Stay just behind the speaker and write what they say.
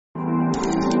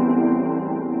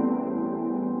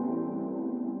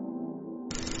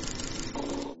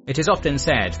It is often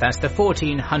said that the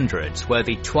 1400s were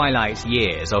the twilight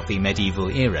years of the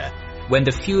medieval era, when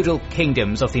the feudal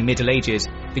kingdoms of the Middle Ages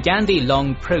began the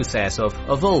long process of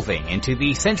evolving into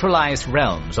the centralized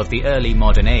realms of the early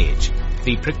modern age,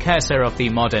 the precursor of the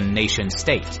modern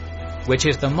nation-state, which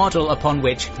is the model upon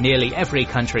which nearly every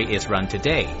country is run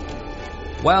today.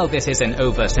 While this is an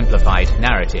oversimplified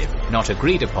narrative not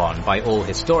agreed upon by all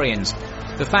historians,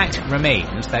 the fact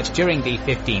remains that during the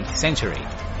 15th century,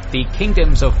 the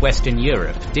kingdoms of Western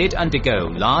Europe did undergo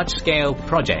large-scale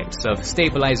projects of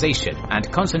stabilization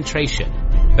and concentration,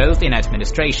 both in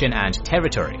administration and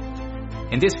territory.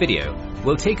 In this video,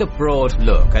 we'll take a broad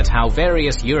look at how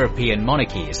various European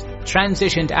monarchies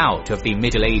transitioned out of the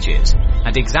Middle Ages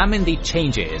and examine the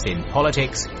changes in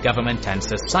politics, government and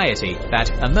society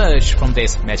that emerged from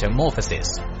this metamorphosis.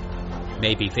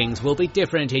 Maybe things will be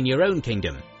different in your own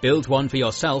kingdom. Build one for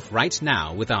yourself right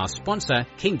now with our sponsor,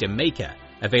 Kingdom Maker.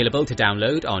 Available to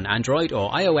download on Android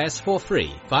or iOS for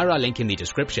free via our link in the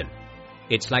description.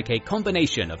 It's like a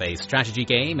combination of a strategy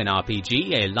game, an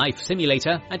RPG, a life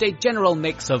simulator, and a general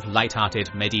mix of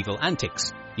light-hearted medieval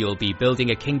antics. You'll be building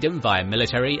a kingdom via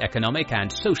military, economic,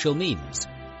 and social means.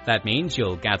 That means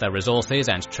you'll gather resources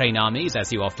and train armies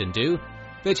as you often do,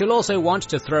 but you'll also want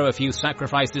to throw a few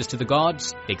sacrifices to the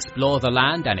gods, explore the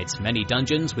land and its many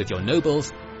dungeons with your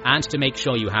nobles, and to make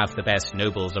sure you have the best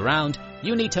nobles around,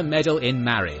 you need to meddle in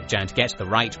marriage and get the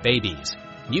right babies.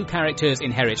 New characters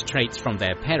inherit traits from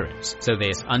their parents, so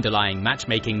this underlying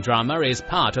matchmaking drama is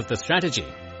part of the strategy.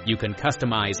 You can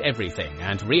customize everything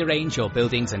and rearrange your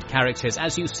buildings and characters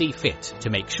as you see fit to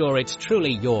make sure it's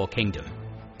truly your kingdom.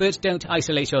 But don't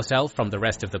isolate yourself from the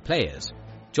rest of the players.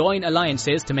 Join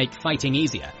alliances to make fighting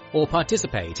easier, or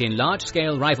participate in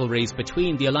large-scale rivalries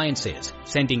between the alliances,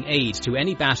 sending aid to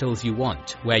any battles you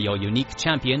want, where your unique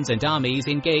champions and armies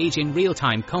engage in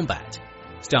real-time combat.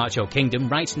 Start your kingdom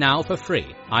right now for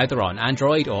free, either on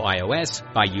Android or iOS,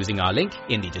 by using our link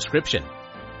in the description.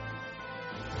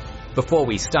 Before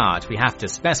we start, we have to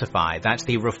specify that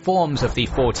the reforms of the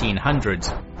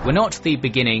 1400s were not the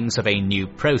beginnings of a new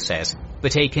process,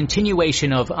 but a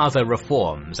continuation of other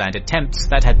reforms and attempts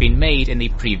that had been made in the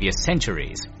previous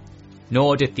centuries.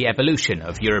 Nor did the evolution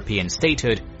of European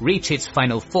statehood reach its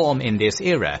final form in this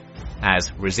era,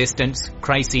 as resistance,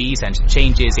 crises, and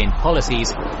changes in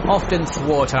policies often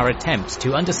thwart our attempts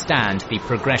to understand the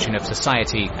progression of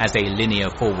society as a linear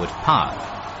forward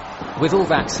path. With all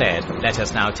that said, let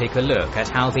us now take a look at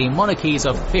how the monarchies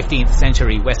of 15th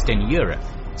century Western Europe,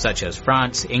 such as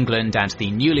France, England, and the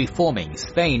newly forming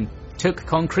Spain, took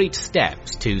concrete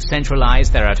steps to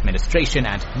centralize their administration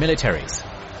and militaries.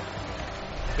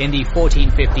 In the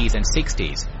 1450s and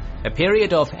 60s, a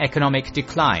period of economic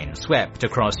decline swept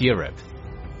across Europe.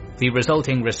 The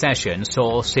resulting recession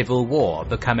saw civil war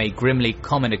become a grimly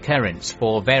common occurrence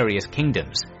for various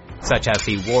kingdoms, such as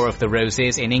the War of the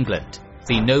Roses in England,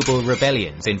 the Noble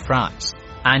Rebellions in France,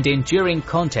 and enduring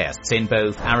contests in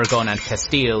both Aragon and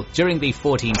Castile during the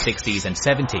 1460s and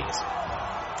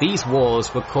 70s. These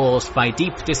wars were caused by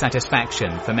deep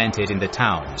dissatisfaction fermented in the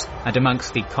towns and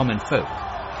amongst the common folk,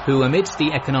 who amidst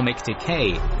the economic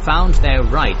decay found their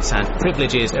rights and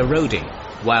privileges eroding,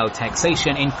 while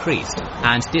taxation increased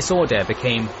and disorder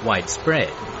became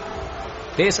widespread.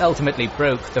 This ultimately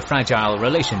broke the fragile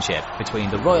relationship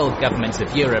between the royal governments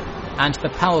of Europe and the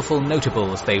powerful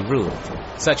notables they ruled,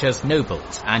 such as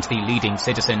nobles and the leading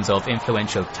citizens of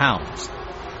influential towns.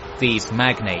 These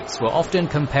magnates were often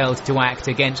compelled to act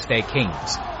against their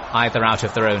kings, either out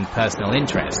of their own personal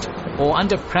interest or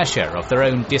under pressure of their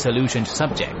own disillusioned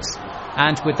subjects,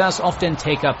 and would thus often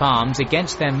take up arms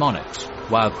against their monarchs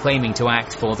while claiming to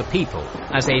act for the people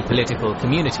as a political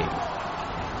community.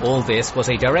 All this was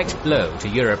a direct blow to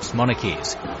Europe's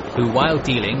monarchies, who, while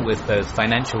dealing with both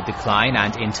financial decline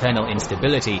and internal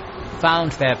instability,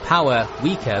 found their power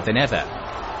weaker than ever.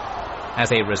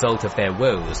 As a result of their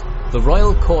woes, the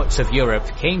royal courts of Europe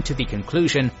came to the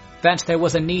conclusion that there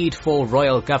was a need for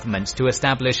royal governments to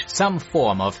establish some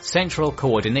form of central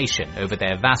coordination over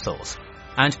their vassals,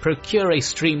 and procure a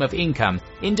stream of income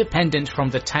independent from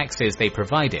the taxes they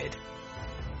provided.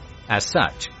 As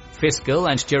such, fiscal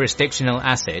and jurisdictional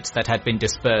assets that had been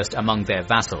dispersed among their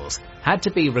vassals had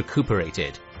to be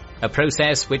recuperated, a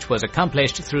process which was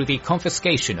accomplished through the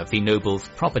confiscation of the nobles'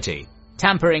 property,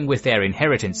 tampering with their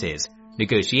inheritances,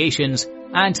 negotiations,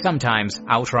 and sometimes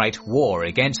outright war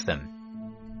against them.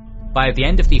 By the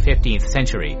end of the 15th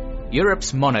century,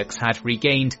 Europe's monarchs had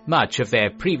regained much of their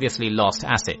previously lost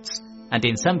assets, and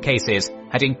in some cases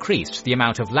had increased the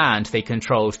amount of land they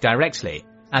controlled directly,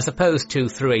 as opposed to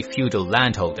through a feudal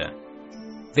landholder.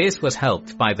 This was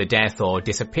helped by the death or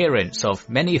disappearance of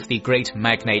many of the great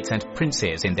magnates and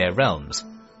princes in their realms,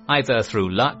 either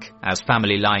through luck, as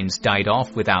family lines died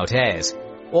off without heirs,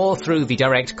 or through the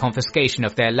direct confiscation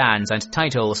of their lands and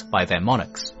titles by their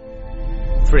monarchs.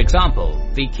 For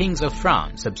example, the kings of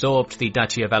France absorbed the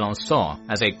Duchy of Alençon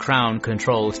as a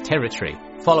crown-controlled territory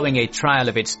following a trial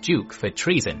of its duke for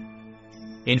treason.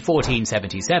 In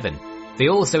 1477, they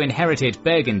also inherited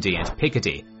Burgundy and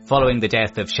Picardy following the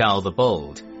death of Charles the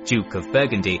Bold, Duke of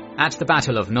Burgundy, at the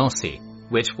Battle of Nancy,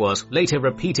 which was later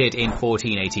repeated in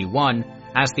 1481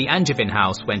 as the Angevin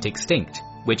house went extinct,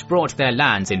 which brought their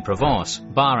lands in Provence,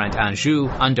 Bar and Anjou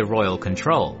under royal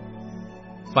control.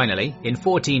 Finally, in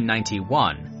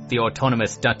 1491, the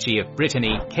autonomous Duchy of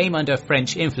Brittany came under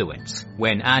French influence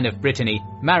when Anne of Brittany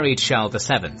married Charles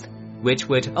VII, which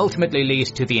would ultimately lead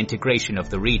to the integration of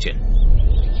the region.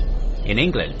 In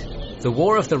England, the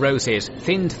War of the Roses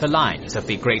thinned the lines of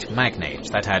the great magnates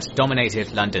that had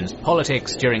dominated London's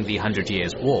politics during the 100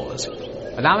 Years' Wars,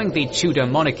 allowing the Tudor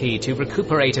monarchy to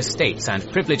recuperate estates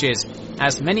and privileges,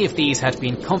 as many of these had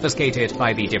been confiscated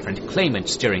by the different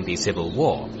claimants during the Civil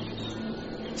War.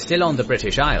 Still on the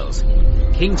British Isles,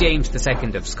 King James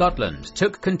II of Scotland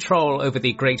took control over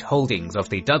the great holdings of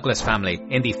the Douglas family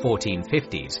in the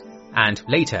 1450s, and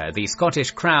later the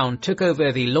Scottish Crown took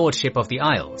over the Lordship of the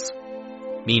Isles.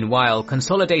 Meanwhile,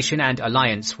 consolidation and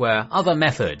alliance were other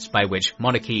methods by which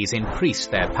monarchies increased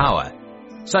their power,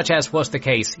 such as was the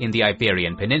case in the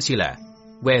Iberian Peninsula,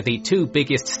 where the two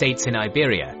biggest states in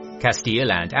Iberia,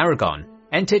 Castile and Aragon,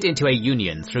 entered into a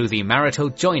union through the marital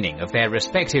joining of their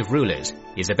respective rulers,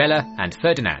 Isabella and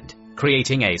Ferdinand,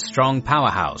 creating a strong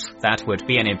powerhouse that would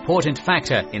be an important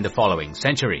factor in the following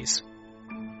centuries.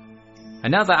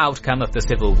 Another outcome of the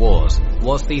civil wars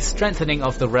was the strengthening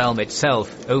of the realm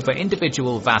itself over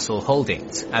individual vassal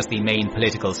holdings as the main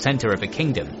political center of a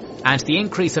kingdom, and the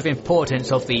increase of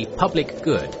importance of the public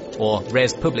good, or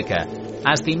res publica,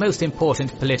 as the most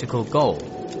important political goal.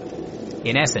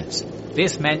 In essence,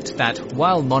 this meant that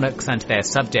while monarchs and their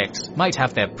subjects might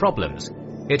have their problems,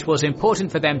 it was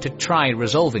important for them to try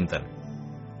resolving them.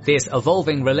 This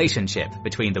evolving relationship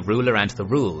between the ruler and the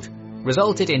ruled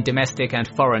resulted in domestic and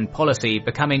foreign policy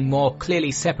becoming more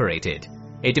clearly separated,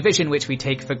 a division which we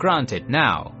take for granted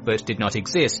now, but did not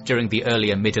exist during the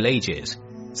earlier Middle Ages,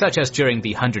 such as during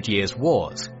the 100 Years'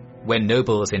 Wars, when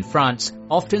nobles in France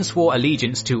often swore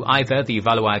allegiance to either the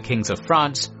Valois kings of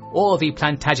France or the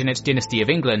Plantagenet dynasty of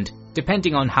England,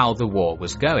 depending on how the war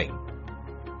was going.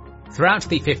 Throughout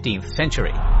the 15th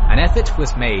century, an effort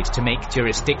was made to make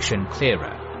jurisdiction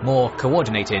clearer, more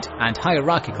coordinated and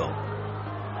hierarchical.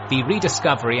 The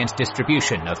rediscovery and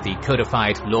distribution of the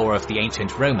codified law of the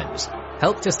ancient Romans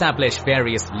helped establish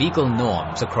various legal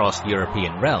norms across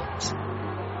European realms.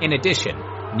 In addition,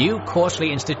 new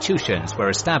courtly institutions were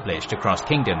established across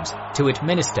kingdoms to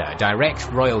administer direct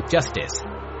royal justice,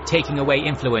 taking away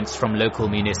influence from local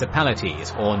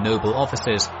municipalities or noble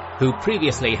officers who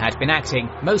previously had been acting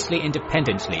mostly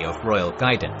independently of royal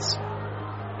guidance.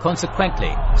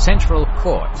 Consequently, central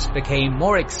courts became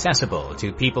more accessible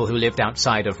to people who lived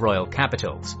outside of royal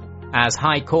capitals, as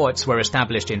high courts were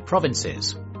established in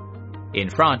provinces. In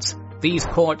France, these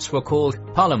courts were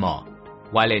called parlements,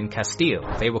 while in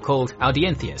Castile they were called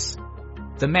audiencias.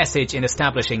 The message in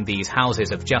establishing these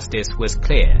houses of justice was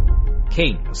clear.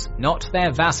 Kings, not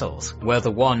their vassals, were the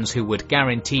ones who would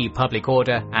guarantee public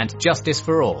order and justice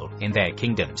for all in their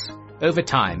kingdoms. Over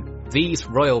time, these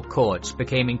royal courts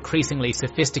became increasingly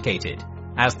sophisticated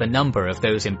as the number of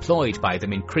those employed by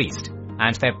them increased,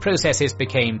 and their processes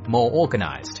became more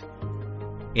organized.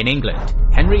 In England,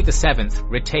 Henry VII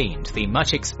retained the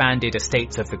much expanded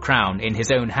estates of the crown in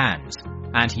his own hands,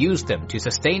 and used them to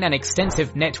sustain an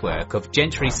extensive network of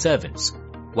gentry servants,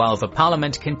 while the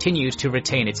Parliament continued to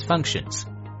retain its functions.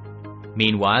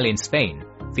 Meanwhile, in Spain,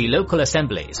 the local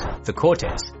assemblies, the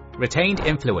Cortes, retained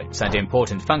influence and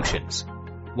important functions,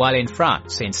 while in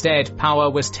France, instead, power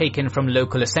was taken from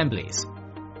local assemblies.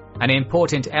 An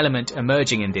important element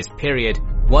emerging in this period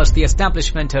was the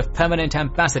establishment of permanent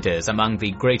ambassadors among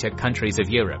the greater countries of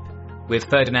Europe, with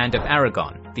Ferdinand of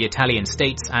Aragon, the Italian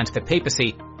states and the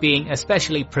papacy being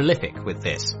especially prolific with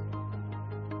this.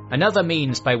 Another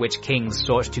means by which kings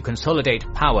sought to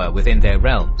consolidate power within their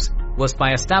realms was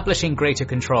by establishing greater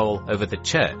control over the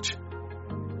church.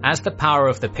 As the power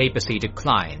of the papacy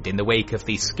declined in the wake of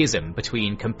the schism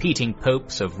between competing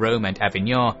popes of Rome and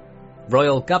Avignon,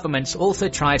 royal governments also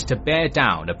tried to bear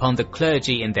down upon the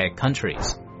clergy in their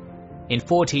countries. In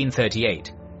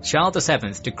 1438, Charles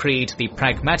VII decreed the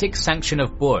Pragmatic Sanction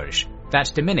of Bourges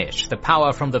that diminished the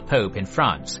power from the Pope in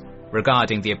France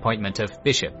regarding the appointment of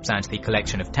bishops and the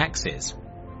collection of taxes.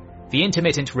 The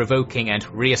intermittent revoking and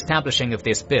re-establishing of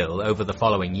this bill over the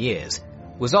following years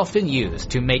was often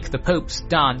used to make the popes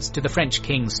dance to the French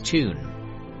king's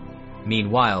tune.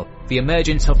 Meanwhile, the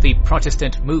emergence of the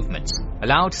Protestant movements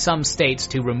allowed some states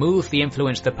to remove the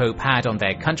influence the Pope had on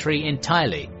their country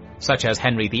entirely, such as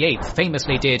Henry VIII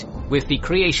famously did with the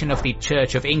creation of the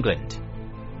Church of England.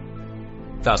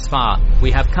 Thus far,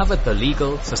 we have covered the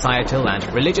legal, societal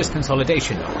and religious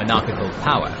consolidation of monarchical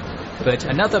power, but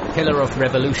another pillar of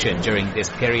revolution during this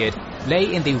period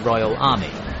lay in the royal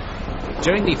army.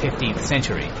 During the 15th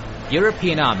century,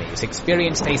 European armies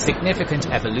experienced a significant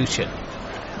evolution.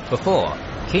 Before,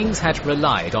 kings had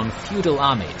relied on feudal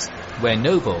armies, where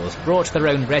nobles brought their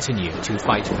own retinue to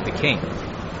fight for the king.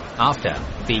 After,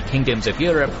 the kingdoms of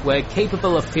Europe were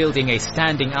capable of fielding a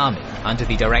standing army under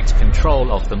the direct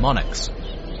control of the monarchs.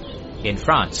 In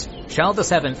France, Charles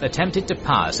VII attempted to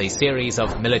pass a series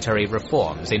of military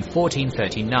reforms in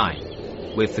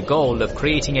 1439, with the goal of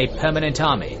creating a permanent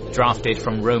army drafted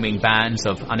from roaming bands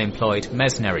of unemployed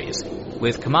mercenaries,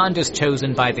 with commanders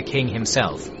chosen by the king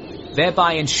himself,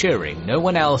 thereby ensuring no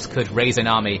one else could raise an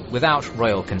army without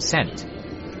royal consent.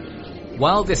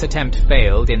 While this attempt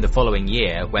failed in the following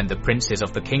year when the princes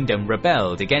of the kingdom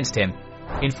rebelled against him,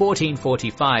 in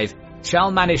 1445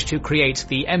 Charles managed to create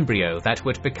the embryo that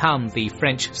would become the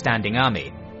French Standing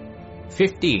Army.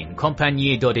 15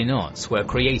 compagnies d'ordonnance were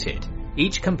created,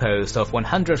 each composed of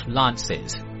 100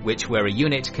 lances, which were a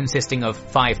unit consisting of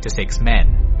 5 to 6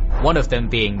 men, one of them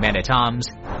being men-at-arms,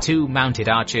 2 mounted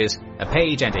archers, a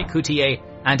page and a courtier,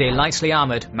 and a lightly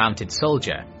armored mounted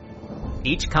soldier.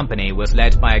 Each company was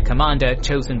led by a commander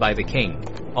chosen by the king,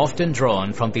 often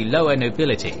drawn from the lower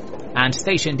nobility, and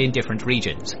stationed in different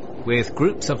regions, with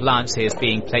groups of lances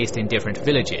being placed in different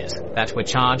villages that were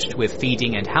charged with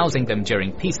feeding and housing them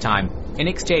during peacetime in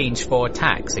exchange for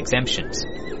tax exemptions.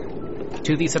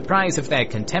 To the surprise of their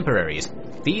contemporaries,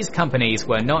 these companies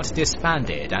were not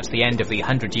disbanded at the end of the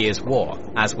 100 Years' War,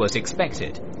 as was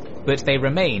expected, but they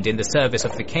remained in the service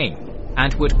of the king,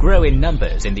 and would grow in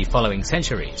numbers in the following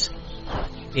centuries.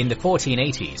 In the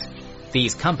 1480s,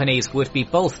 these companies would be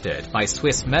bolstered by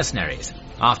Swiss mercenaries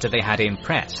after they had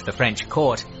impressed the French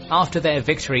court after their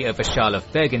victory over Charles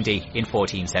of Burgundy in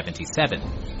 1477.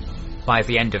 By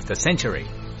the end of the century,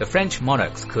 the French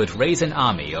monarchs could raise an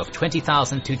army of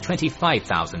 20,000 to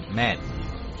 25,000 men.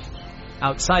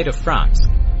 Outside of France,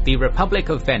 the Republic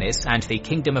of Venice and the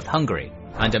Kingdom of Hungary,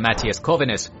 under Matthias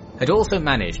Corvinus, had also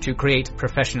managed to create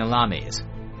professional armies,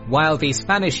 while the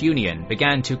Spanish Union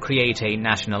began to create a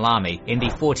national army in the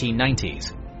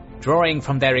 1490s, drawing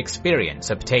from their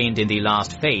experience obtained in the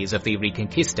last phase of the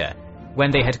Reconquista, when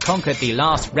they had conquered the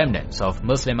last remnants of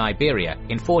Muslim Iberia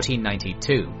in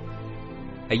 1492.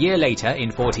 A year later,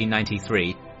 in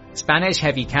 1493, Spanish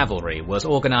heavy cavalry was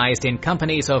organized in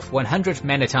companies of 100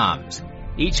 men-at-arms,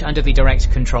 each under the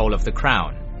direct control of the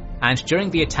crown, and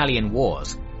during the Italian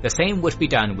wars, the same would be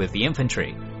done with the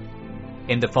infantry.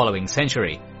 In the following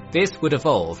century, this would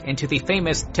evolve into the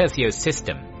famous tercios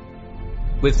system.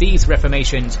 With these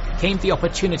reformations came the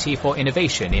opportunity for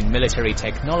innovation in military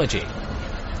technology.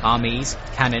 Armies,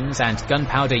 cannons and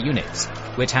gunpowder units,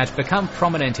 which had become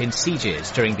prominent in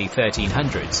sieges during the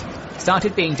 1300s,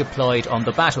 started being deployed on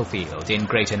the battlefield in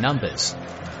greater numbers.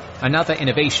 Another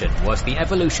innovation was the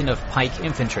evolution of pike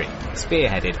infantry,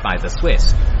 spearheaded by the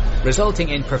Swiss, resulting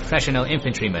in professional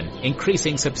infantrymen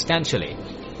increasing substantially,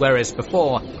 whereas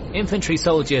before, infantry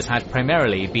soldiers had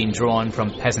primarily been drawn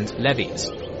from peasant levies.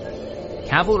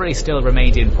 Cavalry still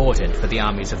remained important for the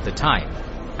armies of the time,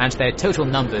 and their total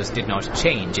numbers did not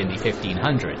change in the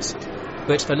 1500s,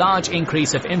 but the large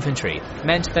increase of infantry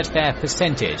meant that their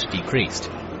percentage decreased.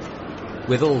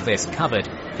 With all this covered,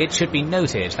 it should be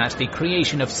noted that the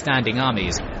creation of standing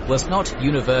armies was not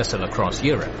universal across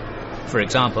Europe. For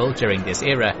example, during this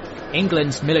era,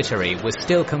 England's military was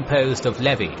still composed of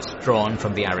levies drawn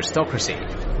from the aristocracy.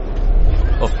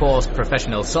 Of course,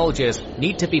 professional soldiers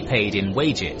need to be paid in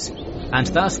wages, and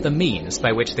thus the means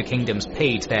by which the kingdoms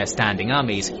paid their standing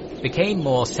armies became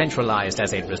more centralized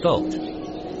as a result.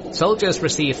 Soldiers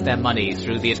received their money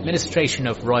through the administration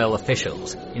of royal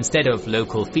officials instead of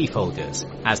local fiefholders,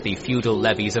 as the feudal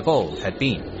levies of old had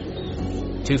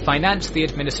been. To finance the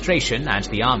administration and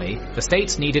the army, the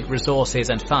states needed resources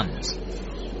and funds.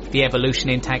 The evolution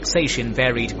in taxation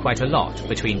varied quite a lot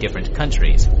between different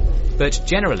countries, but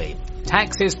generally,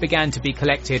 taxes began to be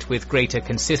collected with greater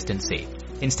consistency,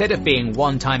 instead of being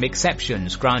one-time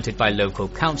exceptions granted by local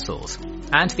councils,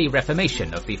 and the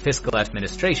reformation of the fiscal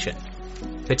administration.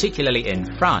 Particularly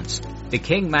in France, the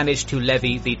king managed to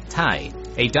levy the taille,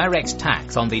 a direct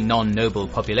tax on the non-noble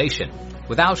population,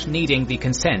 without needing the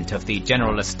consent of the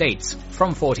general estates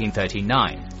from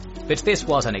 1439, but this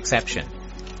was an exception.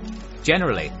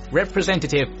 Generally,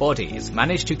 representative bodies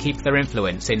managed to keep their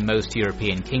influence in most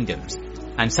European kingdoms,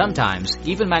 and sometimes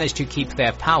even managed to keep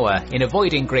their power in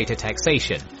avoiding greater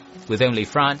taxation, with only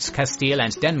France, Castile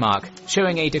and Denmark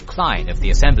showing a decline of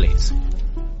the assemblies.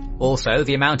 Also,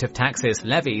 the amount of taxes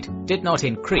levied did not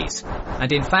increase,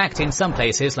 and in fact in some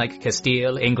places like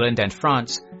Castile, England and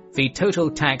France, the total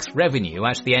tax revenue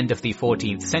at the end of the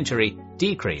 14th century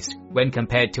decreased when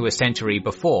compared to a century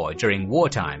before during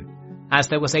wartime, as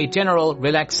there was a general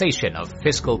relaxation of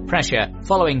fiscal pressure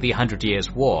following the 100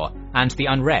 Years' War and the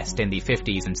unrest in the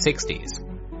 50s and 60s.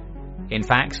 In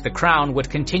fact, the crown would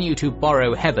continue to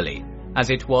borrow heavily, as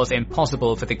it was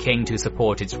impossible for the king to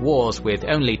support its wars with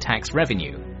only tax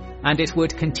revenue, and it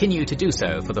would continue to do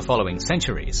so for the following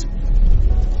centuries.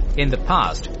 In the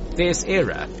past, this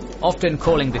era, often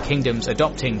calling the kingdoms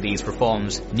adopting these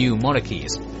reforms new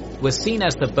monarchies, was seen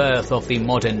as the birth of the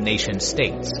modern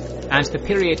nation-states, and the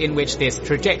period in which this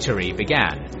trajectory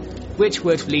began, which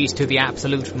would lead to the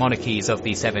absolute monarchies of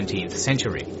the 17th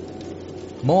century.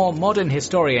 More modern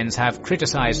historians have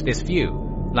criticized this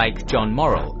view, like John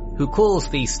Morrell, who calls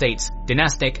these states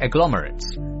dynastic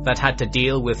agglomerates that had to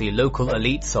deal with the local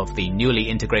elites of the newly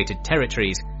integrated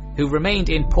territories who remained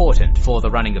important for the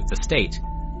running of the state,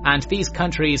 and these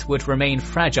countries would remain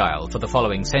fragile for the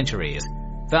following centuries,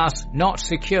 thus not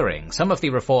securing some of the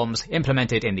reforms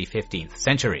implemented in the 15th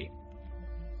century.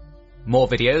 More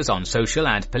videos on social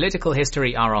and political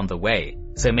history are on the way,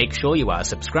 so make sure you are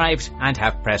subscribed and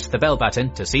have pressed the bell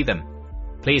button to see them.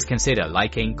 Please consider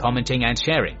liking, commenting and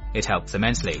sharing, it helps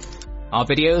immensely. Our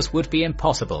videos would be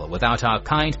impossible without our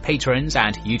kind patrons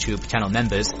and YouTube channel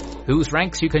members, whose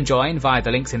ranks you can join via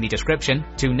the links in the description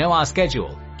to know our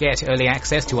schedule, get early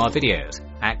access to our videos,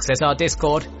 access our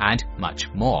Discord, and much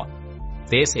more.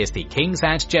 This is the Kings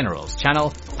and Generals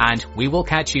channel, and we will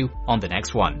catch you on the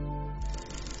next one.